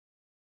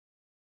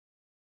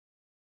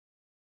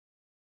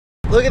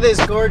Look at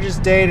this gorgeous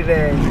day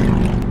today.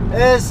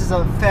 This is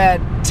a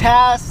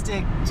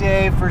fantastic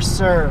day for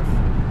surf.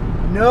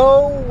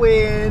 No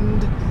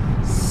wind,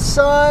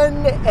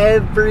 sun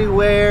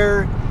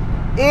everywhere,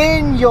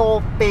 in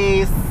your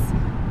face.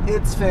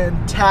 It's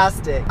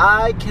fantastic.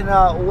 I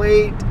cannot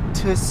wait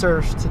to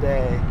surf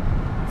today.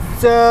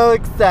 So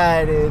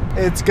excited.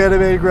 It's gonna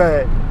be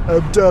great.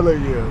 I'm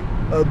telling you.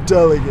 I'm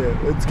telling you.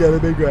 It's gonna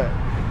be great.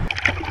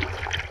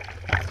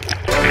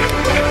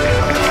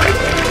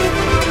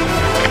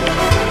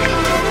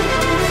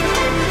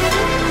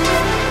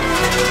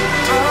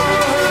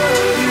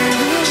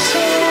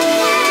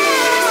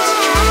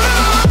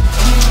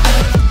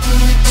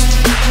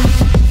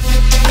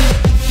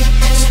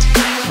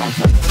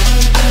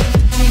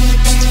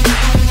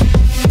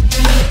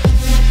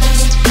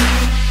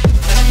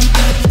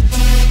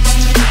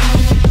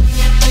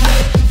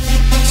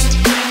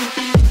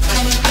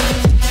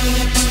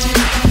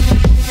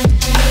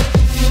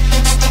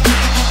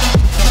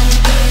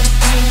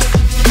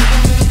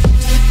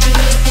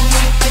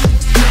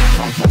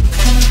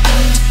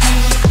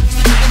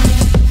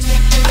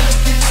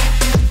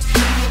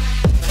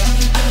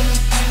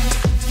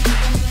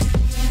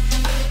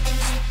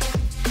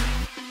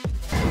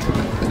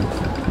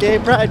 Gay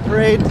Pride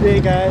Parade today,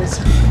 guys.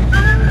 Okay,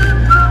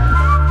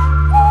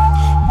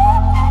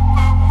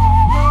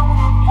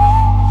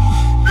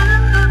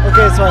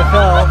 so I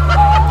fell.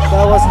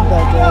 That wasn't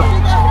that good.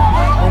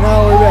 And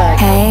now we're back.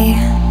 Hey,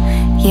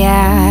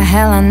 yeah,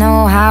 hell, I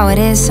know how it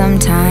is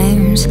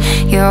sometimes.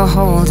 You're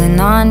holding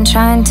on,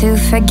 trying to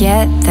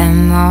forget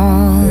them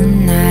all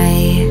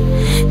night,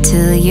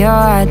 till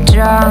you're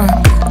drunk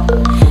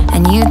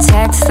and you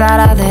text that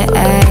other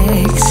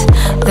ex,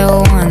 the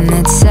one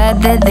that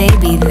said that they'd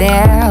be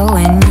there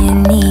when you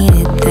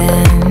needed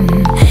them.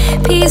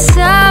 Peace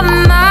of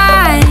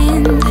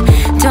mind,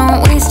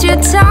 don't waste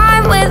your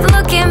time with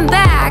looking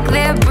back.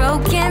 They're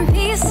broken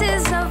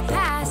pieces of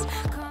past.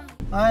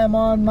 I am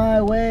on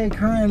my way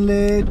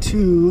currently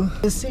to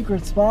the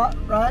secret spot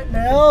right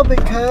now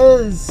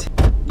because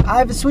I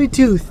have a sweet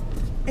tooth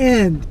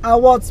and I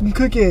want some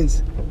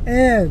cookies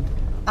and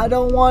I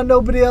don't want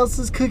nobody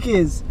else's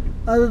cookies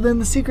other than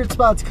the secret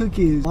spot's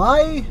cookies.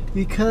 Why?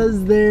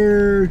 Because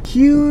they're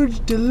huge,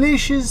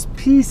 delicious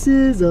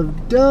pieces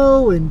of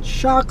dough and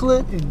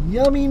chocolate and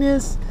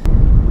yumminess.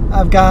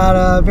 I've got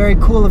a very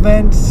cool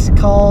event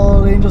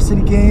called Angel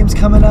City Games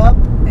coming up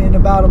in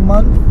about a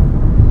month.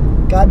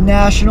 Got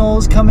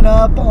Nationals coming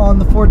up on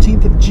the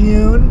 14th of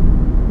June.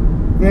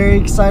 Very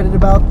excited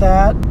about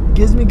that.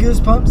 Gives me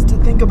goosebumps to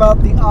think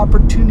about the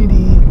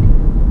opportunity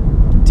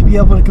to be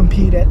able to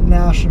compete at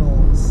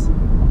Nationals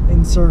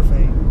in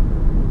surfing.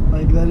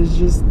 Like, that is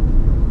just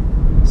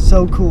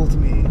so cool to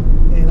me,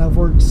 and I've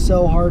worked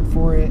so hard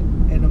for it,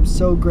 and I'm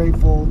so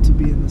grateful to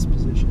be in this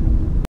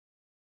position.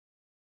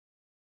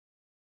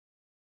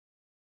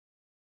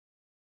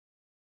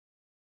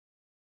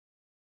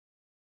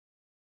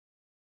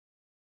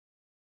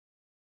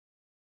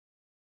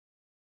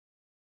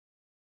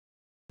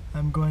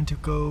 I'm going to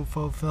go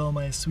fulfill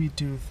my sweet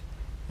tooth,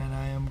 and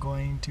I am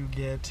going to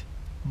get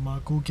my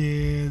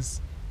cookies.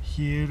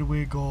 Here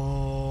we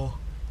go.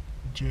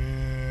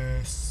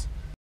 Yes.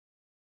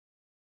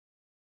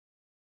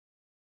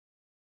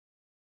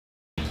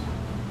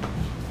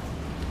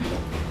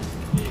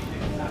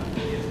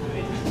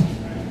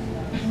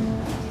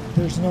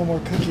 There's no more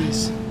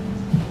cookies.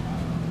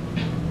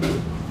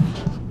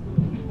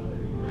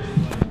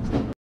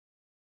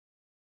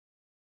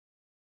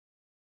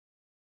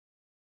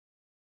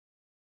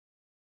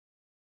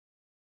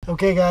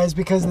 Okay guys,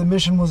 because the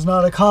mission was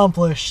not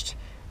accomplished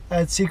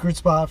at Secret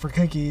Spot for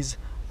cookies,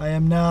 I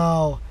am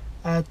now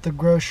at the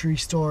grocery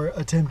store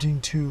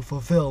attempting to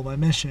fulfill my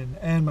mission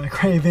and my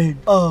craving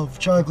of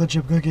chocolate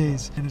chip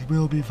cookies, and it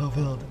will be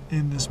fulfilled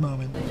in this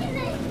moment.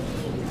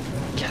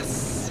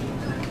 Yes!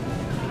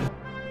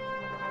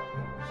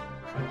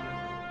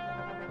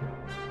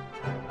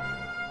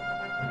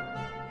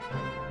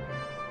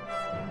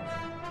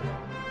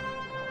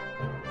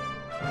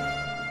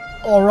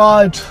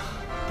 Alright,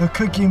 the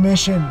cookie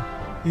mission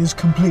is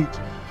complete.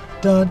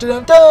 Dun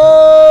dun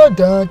dun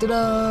dun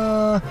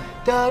dun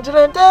dun dun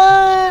dun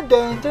dun dun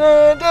dun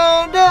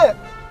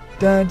dun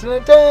dun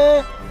dun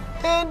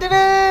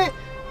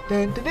dun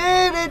dun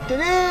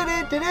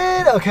dun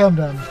dun. Okay, I'm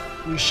done.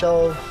 We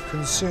shall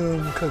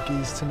consume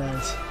cookies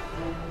tonight.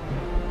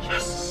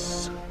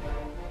 Yes.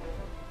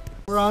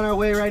 We're on our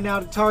way right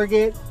now to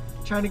Target,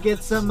 trying to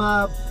get some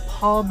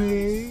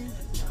pomade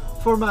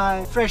for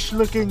my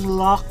fresh-looking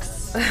locks.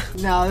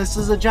 Now, this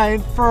is a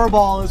giant fur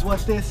ball is what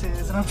this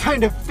is, and I'm trying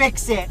to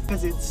fix it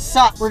because it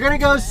sucks. We're gonna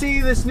go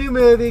see this new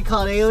movie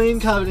called Alien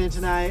Covenant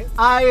tonight.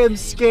 I am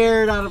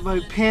scared out of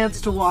my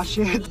pants to watch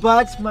it,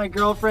 but my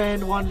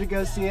girlfriend wanted to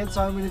go see it,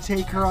 so I'm gonna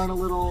take her on a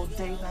little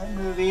date night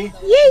movie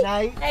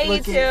tonight. Hey,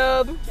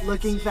 YouTube.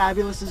 Looking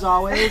fabulous as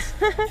always.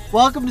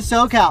 Welcome to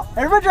SoCal.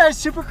 Everybody drives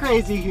super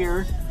crazy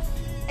here,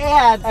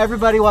 and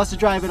everybody wants to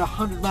drive at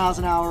 100 miles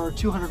an hour or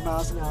 200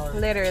 miles an hour.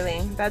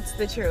 Literally, that's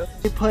the truth.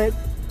 They put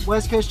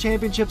West Coast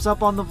Championships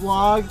up on the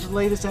vlog, the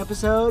latest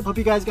episode. Hope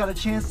you guys got a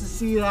chance to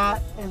see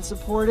that and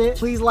support it.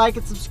 Please like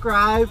and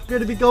subscribe. We're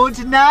gonna be going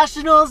to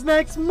nationals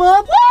next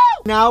month.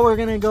 Woo! Now we're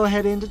gonna go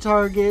head into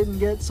Target and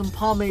get some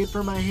pomade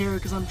for my hair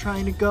because I'm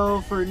trying to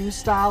go for a new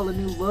style, a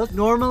new look.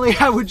 Normally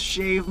I would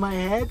shave my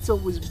head so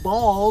it was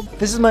bald.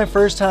 This is my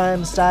first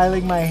time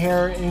styling my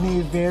hair in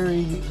a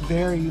very,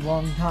 very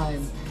long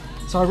time.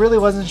 So I really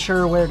wasn't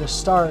sure where to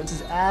start. This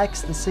is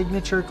Axe, the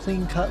signature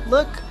clean cut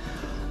look.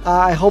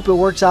 I hope it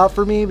works out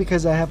for me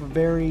because I have a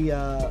very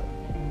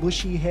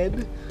bushy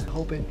head. I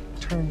hope it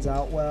turns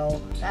out well.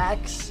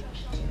 Axe,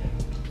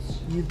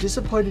 you've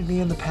disappointed me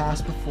in the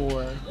past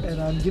before,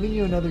 and I'm giving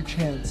you another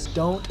chance.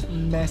 Don't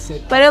mess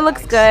it. But it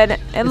looks good.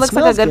 It looks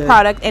like a good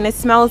product, and it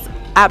smells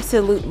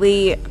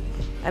absolutely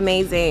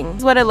amazing. This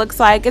is what it looks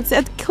like. It's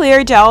a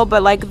clear gel,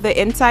 but like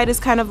the inside is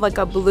kind of like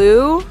a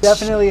blue.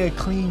 Definitely a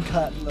clean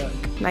cut look.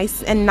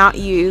 Nice and not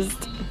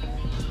used.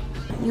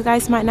 You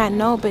guys might not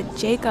know, but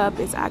Jacob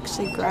is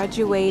actually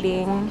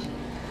graduating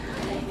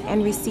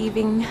and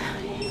receiving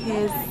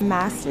his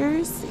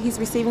master's. He's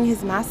receiving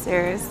his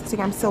master's. So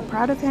I'm so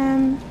proud of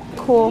him.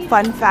 Cool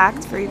fun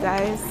fact for you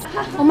guys.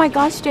 Oh my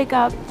gosh,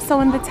 Jacob.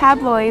 So in the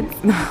tabloids.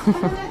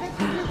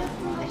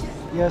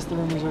 Yes, the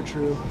rumors are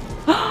true.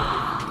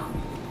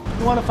 If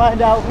you want to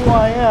find out who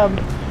I am,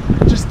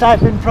 just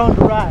type in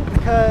ProneToRide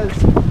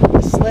because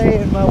I slay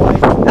and my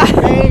wife.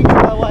 Bang,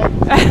 my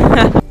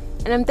wife.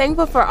 And I'm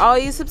thankful for all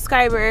you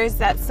subscribers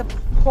that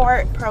support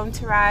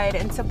ProneToRide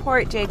and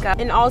support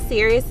Jacob. In all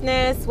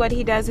seriousness, what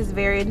he does is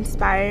very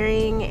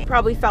inspiring. He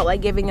probably felt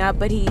like giving up,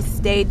 but he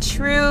stayed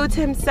true to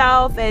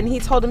himself, and he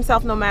told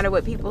himself no matter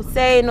what people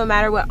say, no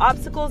matter what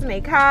obstacles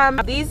may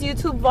come, these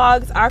YouTube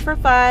vlogs are for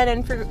fun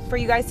and for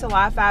you guys to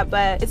laugh at,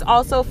 but it's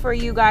also for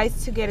you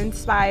guys to get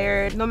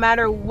inspired. No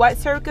matter what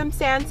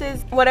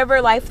circumstances,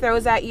 whatever life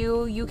throws at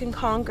you, you can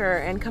conquer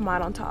and come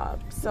out on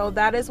top. So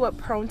that is what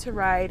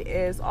ProneToRide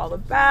is all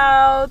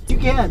about. You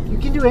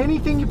can do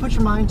anything you put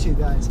your mind to,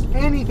 guys.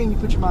 Anything you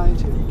put your mind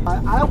to.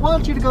 I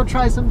want you to go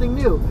try something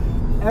new.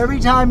 Every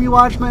time you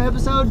watch my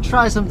episode,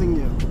 try something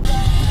new.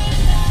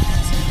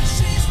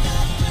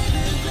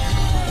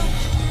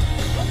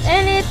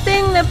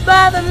 Anything that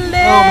bothers me.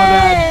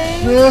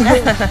 Oh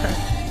my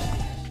bad.